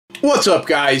What's up,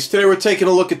 guys? Today we're taking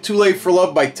a look at Too Late for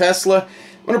Love by Tesla.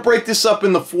 I'm going to break this up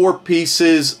into 4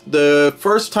 pieces. The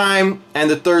first time and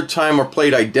the third time are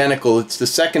played identical. It's the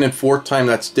second and fourth time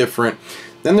that's different.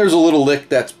 Then there's a little lick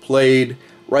that's played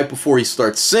right before he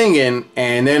starts singing,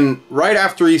 and then right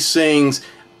after he sings,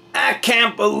 "I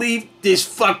can't believe this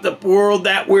fucked up world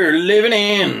that we're living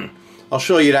in." I'll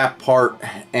show you that part,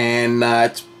 and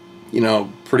it's,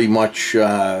 pretty much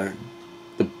the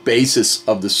basis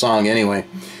of the song anyway.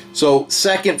 So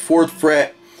 2nd, 4th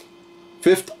fret,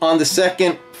 5th on the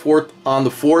 2nd, 4th on the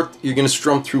 4th. You're going to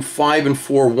strum through 5 and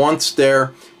 4 once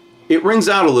there. It rings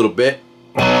out a little bit.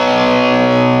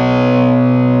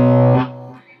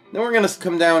 Then we're going to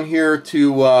come down here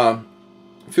to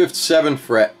 5th, 7th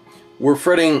fret. We're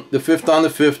fretting the 5th on the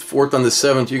 5th, 4th on the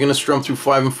 7th. You're going to strum through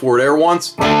 5 and 4 there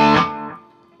once.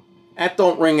 That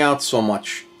don't ring out so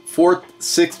much. 4th,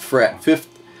 6th fret, 5th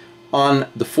on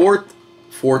the 4th,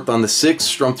 4th on the 6th,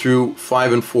 strum through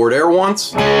 5 and 4 there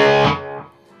once.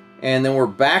 And then we're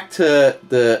back to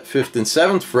the 5th and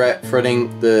 7th fret,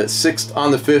 fretting the 6th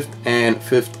on the 5th and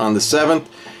 5th on the 7th.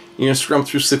 You're going to strum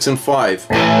through 6 and 5.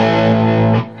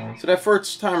 So that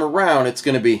first time around, it's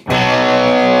going to be...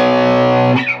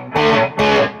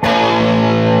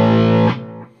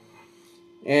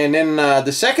 And then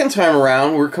the second time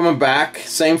around, we're coming back,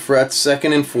 same frets,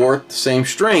 2nd and 4th, same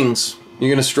strings. You're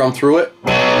going to strum through it.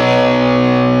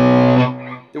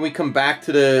 Then we come back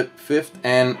to the 5th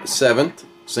and 7th,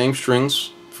 same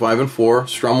strings, 5 and 4,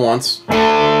 strum once.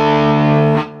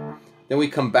 Then we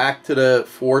come back to the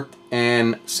 4th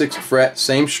and 6th fret,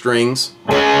 same strings.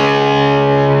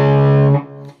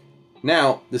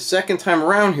 Now, the second time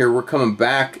around here, we're coming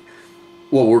back,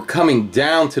 we're coming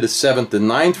down to the 7th and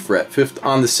 9th fret, 5th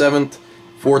on the 7th,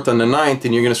 4th on the 9th,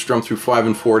 and you're going to strum through 5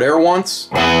 and 4 there once.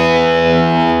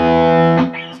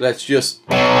 So that's just...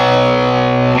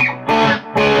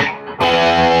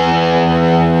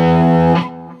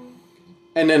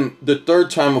 And then the third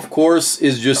time, of course,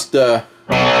 is just... Then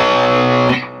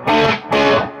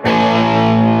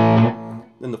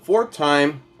the fourth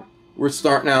time, we're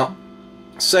starting out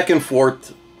 2nd,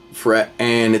 4th fret,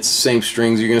 and it's the same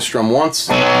strings. You're going to strum once.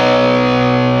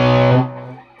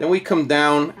 Then we come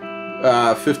down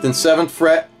 5th and 7th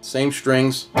fret, same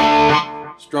strings,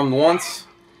 strummed once.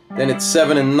 Then it's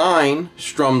 7 and 9,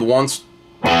 strummed once.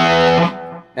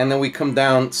 And then we come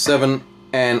down 7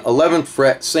 and 11th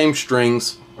fret, same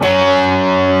strings.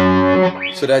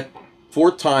 So that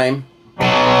fourth time.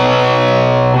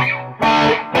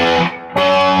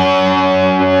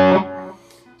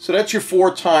 So that's your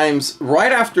 4 times.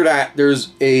 Right after that,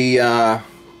 there's a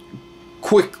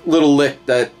quick little lick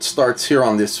that starts here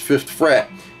on this 5th fret.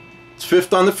 It's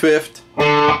 5th on the 5th,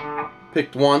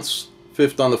 picked once.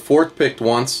 5th on the 4th, picked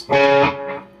once.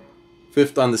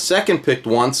 5th on the 2nd, picked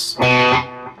once.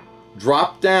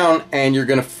 Drop down, and you're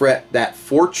going to fret that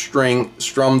 4th string,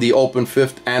 strum the open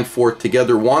 5th and 4th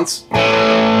together once.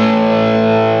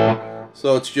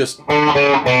 So it's just...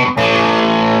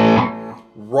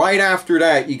 Right after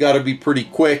that, you got to be pretty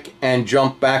quick and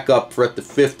jump back up, fret the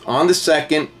 5th on the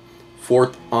 2nd,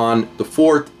 4th on the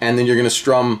 4th, and then you're going to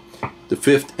strum the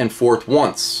 5th and 4th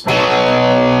once.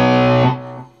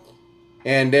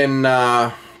 And then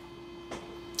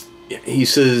he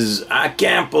says, "I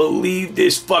can't believe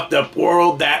this fucked up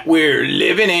world that we're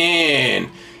living in."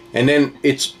 And then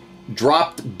it's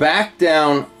dropped back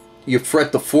down. You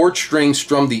fret the 4th string,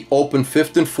 strum the open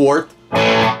 5th and 4th.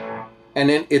 And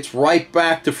then it's right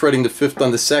back to fretting the 5th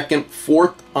on the 2nd,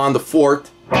 4th on the 4th.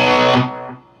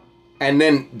 And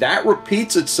then that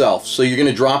repeats itself. So you're going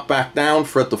to drop back down,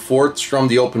 fret the 4th, strum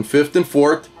the open 5th and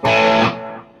 4th.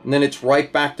 And then it's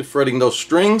right back to fretting those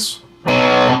strings.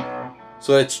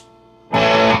 So it's...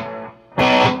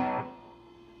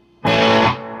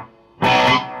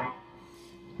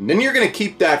 And then you're going to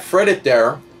keep that fretted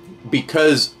there,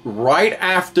 because right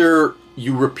after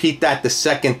you repeat that the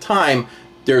second time,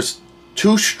 there's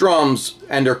 2 strums,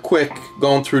 and they're quick,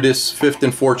 going through this 5th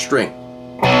and 4th string.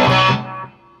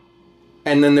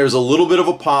 And then there's a little bit of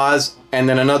a pause, and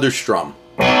then another strum.